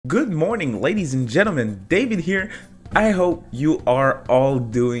Good morning, ladies and gentlemen. David here. I hope you are all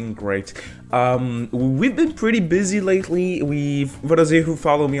doing great. We've been pretty busy lately. For those of you who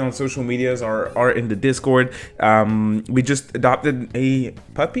follow me on social medias are in the Discord, we just adopted a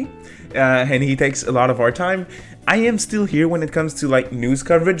puppy, and he takes a lot of our time. I am still here when it comes to like news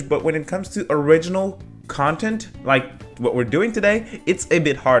coverage, but when it comes to original content, like what we're doing today, it's a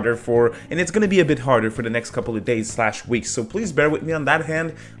bit harder and it's going to be a bit harder for the next couple of days / weeks, so please bear with me on that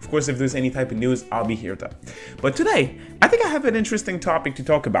hand. Of course, if there's any type of news, I'll be here though. But today, I think I have an interesting topic to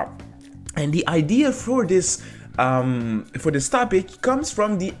talk about, and the idea for this topic comes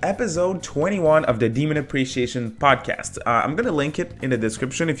from the episode 21 of the Demon Appreciation podcast. I'm gonna link it in the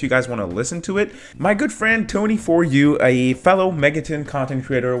description if you guys want to listen to it. My good friend Tony For You, a fellow Megaton content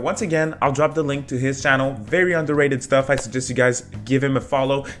creator, once again, I'll drop the link to his channel. Very underrated stuff. I suggest you guys give him a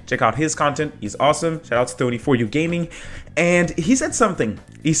follow, check out his content. He's awesome. Shout out to Tony For You Gaming. And he said something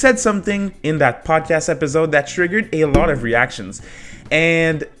in that podcast episode that triggered a lot of reactions,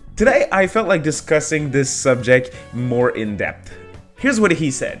 and today, I felt like discussing this subject more in depth. Here's what he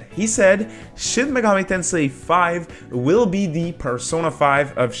said. He said, Shin Megami Tensei 5 will be the Persona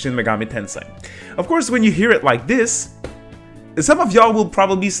 5 of Shin Megami Tensei. Of course, when you hear it like this, some of y'all will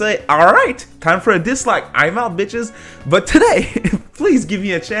probably say, alright, time for a dislike, I'm out bitches. But today, please give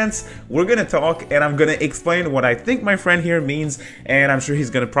me a chance. We're gonna talk and I'm gonna explain what I think my friend here means, and I'm sure he's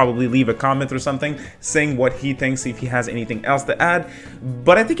gonna probably leave a comment or something saying what he thinks, if he has anything else to add.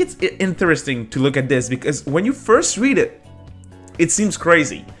 But I think it's interesting to look at this because when you first read it, it seems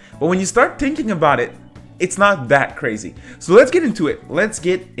crazy. But when you start thinking about it, it's not that crazy. So let's get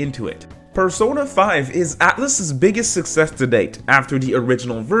into it. Persona 5 is Atlus's biggest success to date, after the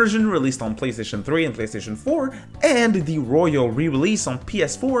original version released on PlayStation 3 and PlayStation 4, and the Royal re-release on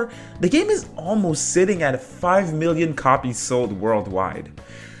PS4. The game is almost sitting at 5 million copies sold worldwide.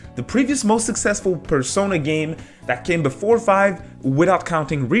 The previous most successful Persona game that came before 5, without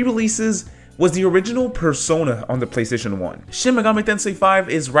counting re-releases, was the original Persona on the PlayStation 1. Shin Megami Tensei 5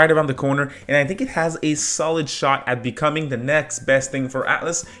 is right around the corner, and I think it has a solid shot at becoming the next best thing for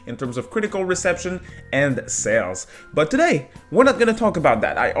Atlus in terms of critical reception and sales. But today, we're not going to talk about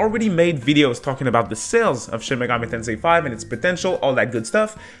that. I already made videos talking about the sales of Shin Megami Tensei 5 and its potential, all that good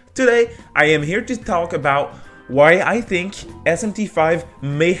stuff. Today, I am here to talk about why I think SMT5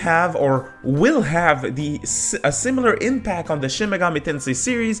 may have or will have a similar impact on the Shin Megami Tensei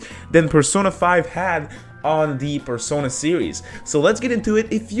series than Persona 5 had on the Persona series. So let's get into it.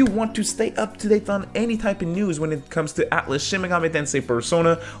 If you want to stay up to date on any type of news when it comes to Atlus, Shin Megami Tensei,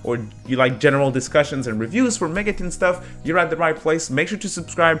 Persona, or you like general discussions and reviews for Megaton stuff, you're at the right place. Make sure to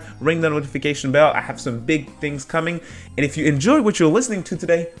subscribe, ring the notification bell. I have some big things coming. And if you enjoyed what you're listening to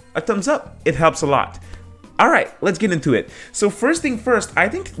today, a thumbs up. It helps a lot. Alright, let's get into it. So first thing first, I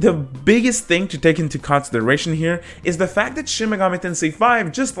think the biggest thing to take into consideration here is the fact that Shin Megami Tensei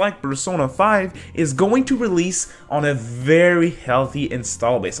 5, just like Persona 5, is going to release on a very healthy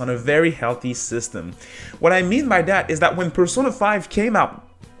install base, on a very healthy system. What I mean by that is that when Persona 5 came out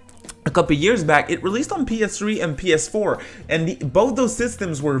a couple years back, it released on PS3 and PS4, and both those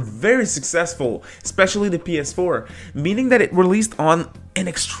systems were very successful, especially the PS4, meaning that it released on an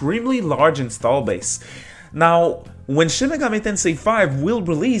extremely large install base. Now, when Shin Megami Tensei 5 will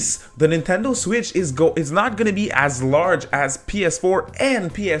release, the Nintendo Switch is not going to be as large as PS4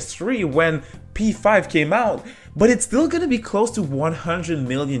 and PS3 when P5 came out, but it's still going to be close to 100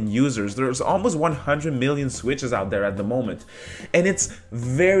 million users. There's almost 100 million Switches out there at the moment, and it's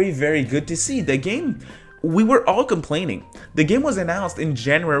very, very good to see. The game, we were all complaining. The game was announced in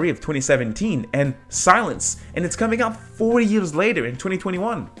January of 2017 and silence, and it's coming out 40 years later in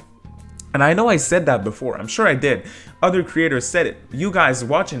 2021. And I know I said that before, I'm sure I did. Other creators said it. You guys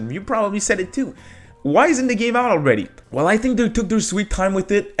watching, you probably said it too. Why isn't the game out already? Well, I think they took their sweet time with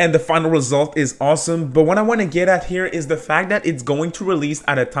it, and the final result is awesome. But what I want to get at here is the fact that it's going to release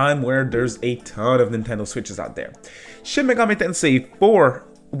at a time where there's a ton of Nintendo Switches out there. Shin Megami Tensei 4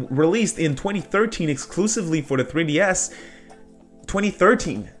 released in 2013 exclusively for the 3DS.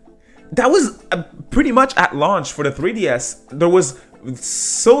 2013. That was pretty much at launch for the 3DS. There was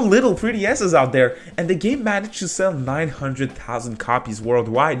so little 3DSs out there, and the game managed to sell 900,000 copies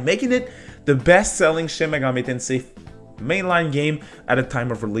worldwide, making it the best-selling Shin Megami Tensei mainline game at a time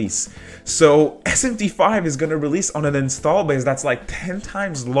of release. So SMT5 is going to release on an install base that's like 10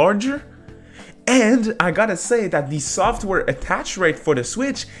 times larger. And I gotta say that the software attach rate for the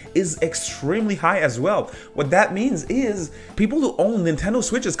Switch is extremely high as well. What that means is people who own Nintendo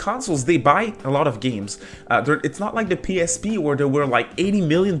Switches consoles, they buy a lot of games. It's not like the PSP where there were like 80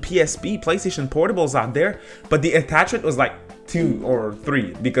 million PSP PlayStation Portables out there, but the attach rate was like 2 or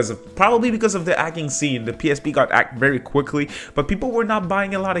 3 probably because of the hacking scene. The PSP got hacked very quickly, but people were not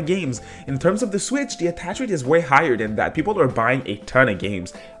buying a lot of games. In terms of the Switch, the attach rate is way higher than that. People are buying a ton of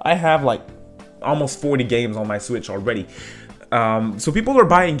games. I have like almost 40 games on my Switch already. So people are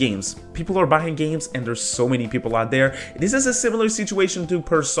buying games. People are buying games, and there's so many people out there. This is a similar situation to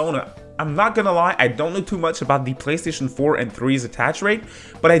Persona. I'm not gonna lie, I don't know too much about the PlayStation 4 and 3's attach rate,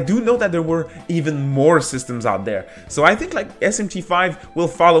 but I do know that there were even more systems out there. So I think like SMT5 will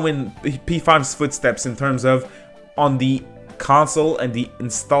follow in P5's footsteps in terms of on the console and the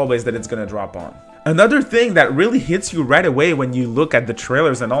install base that it's gonna drop on. Another thing that really hits you right away when you look at the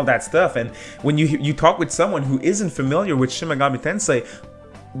trailers and all that stuff, and when you talk with someone who isn't familiar with Shin Megami Tensei,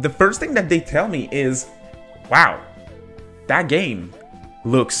 the first thing that they tell me is, wow, that game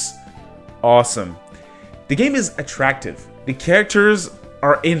looks awesome. The game is attractive. The characters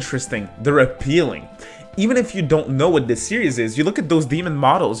are interesting. They're appealing. Even if you don't know what this series is, you look at those demon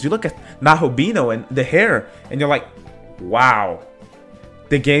models, you look at Nahobino and the hair, and you're like, wow.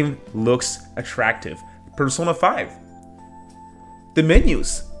 The game looks attractive. Persona 5. The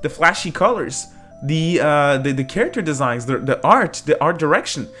menus, the flashy colors, the character designs, the art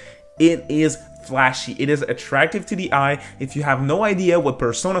direction. It is flashy. It is attractive to the eye. If you have no idea what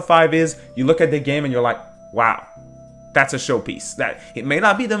Persona 5 is, you look at the game and you're like, wow, that's a showpiece. That it may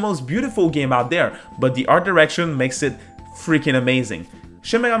not be the most beautiful game out there, but the art direction makes it freaking amazing.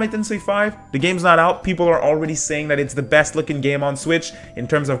 Shin Megami Tensei 5, the game's not out. People are already saying that it's the best looking game on Switch in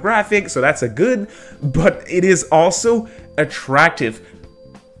terms of graphics, so that's a good, but it is also attractive.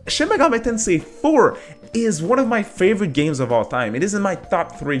 Shin Megami Tensei 4 is one of my favorite games of all time. It is in my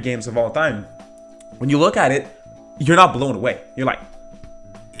top 3 games of all time. When you look at it, you're not blown away. You're like,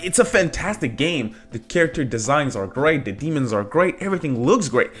 it's a fantastic game. The character designs are great, the demons are great, everything looks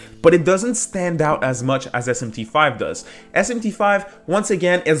great, but it doesn't stand out as much as SMT5 does. SMT5, once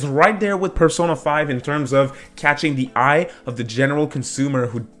again, is right there with Persona 5 in terms of catching the eye of the general consumer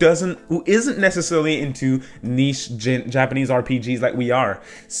who isn't necessarily into niche Japanese RPGs like we are.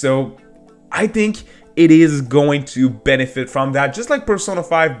 So I think it is going to benefit from that, just like Persona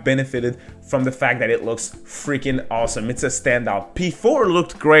 5 benefited from the fact that it looks freaking awesome. It's a standout. P4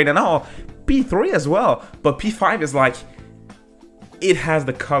 looked great and all, P3 as well, but P5 is like, it has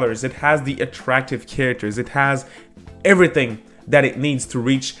the colors, it has the attractive characters, it has everything that it needs to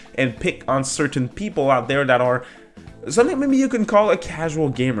reach and pick on certain people out there that are something maybe you can call a casual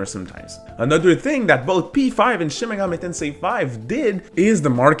gamer sometimes. Another thing that both P5 and Shin Megami Tensei 5 did is the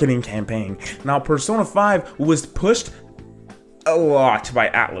marketing campaign. Now, Persona 5 was pushed a lot by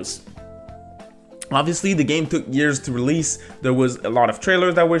Atlus. Obviously, the game took years to release. There was a lot of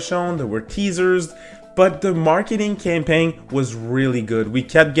trailers that were shown, there were teasers, but the marketing campaign was really good. We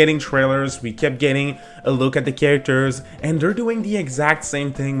kept getting trailers, we kept getting a look at the characters, and they're doing the exact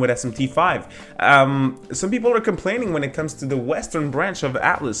same thing with SMT5. Some people are complaining when it comes to the western branch of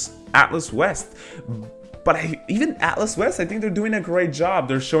Atlus, Atlus West. But even Atlus West, I think they're doing a great job.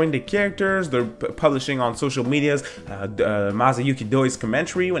 They're showing the characters, they're publishing on social medias Masayuki Doi's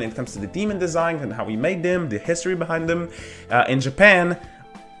commentary when it comes to the demon design and how he made them, the history behind them. In Japan,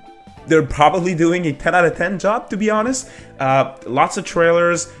 they're probably doing a 10 out of 10 job, to be honest. Lots of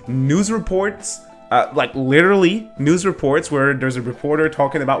trailers, news reports, like literally news reports where there's a reporter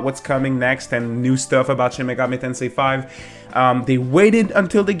talking about what's coming next and new stuff about Shin Megami Tensei 5. They waited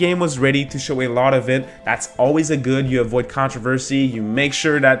until the game was ready to show a lot of it. That's always a good. You avoid controversy. You make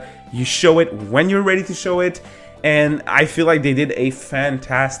sure that you show it when you're ready to show it. And I feel like they did a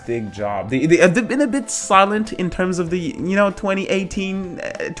fantastic job. They have been a bit silent in terms of the, 2018,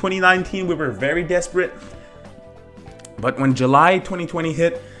 2019, we were very desperate. But when July 2020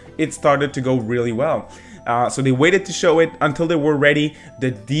 hit, it started to go really well. So they waited to show it until they were ready.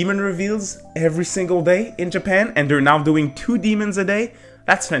 The demon reveals every single day in Japan, and they're now doing 2 demons a day.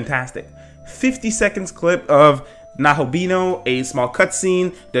 That's fantastic. 50 seconds clip of Nahobino, a small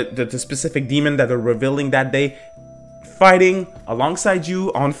cutscene, the specific demon that they're revealing that day, fighting alongside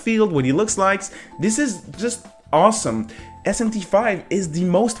you on field, what he looks like. This is just awesome. SMT5 is the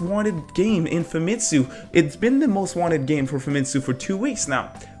most wanted game in Famitsu. It's been the most wanted game for Famitsu for 2 weeks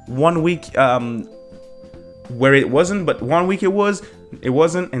now. 1 week where it wasn't, but 1 week it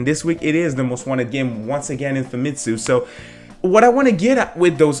wasn't, and this week it is the most wanted game once again in Famitsu. So what I want to get at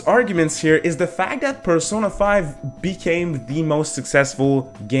with those arguments here is the fact that Persona 5 became the most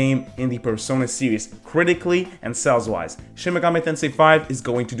successful game in the Persona series, critically and sales-wise. Shin Megami Tensei 5 is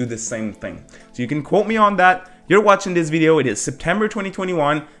going to do the same thing. So you can quote me on that. You're watching this video, it is September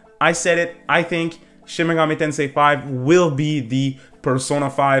 2021. I said it, I think Shin Megami Tensei 5 will be the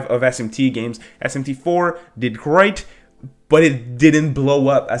Persona 5 of SMT games. SMT 4 did great, but it didn't blow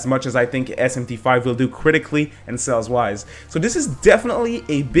up as much as I think SMT 5 will do critically and sales wise. So this is definitely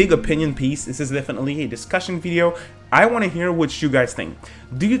a big opinion piece. This is definitely a discussion video. I want to hear what you guys think.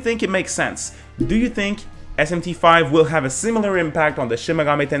 Do you think it makes sense? Do you think SMT 5 will have a similar impact on the Shin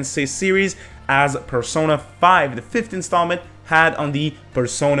Megami Tensei series as Persona 5, the 5th installment, had on the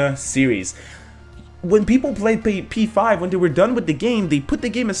Persona series? When people played P5, when they were done with the game, they put the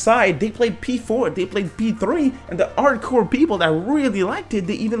game aside, they played P4, they played P3, and the hardcore people that really liked it,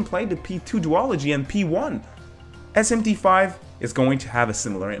 they even played the P2 duology and P1. SMT 5 is going to have a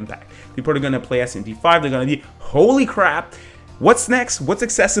similar impact. People are going to play SMT 5, they're going to be, holy crap, what's next? What's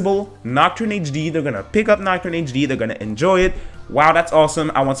accessible? Nocturne HD, they're going to pick up Nocturne HD, they're going to enjoy it. Wow, that's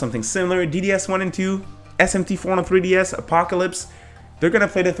awesome, I want something similar. DDS 1 and 2, SMT 4 on 3DS, Apocalypse. They're going to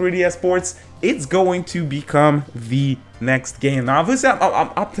play the 3DS ports. It's going to become the next game. Now, obviously, I'm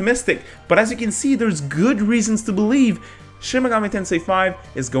optimistic, but as you can see, there's good reasons to believe Shin Megami Tensei 5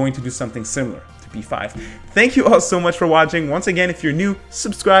 is going to do something similar to P5. Thank you all so much for watching. Once again, if you're new,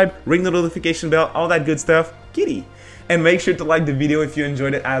 subscribe, ring the notification bell, all that good stuff. Kitty. And make sure to like the video if you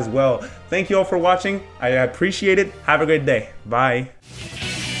enjoyed it as well. Thank you all for watching. I appreciate it. Have a great day. Bye.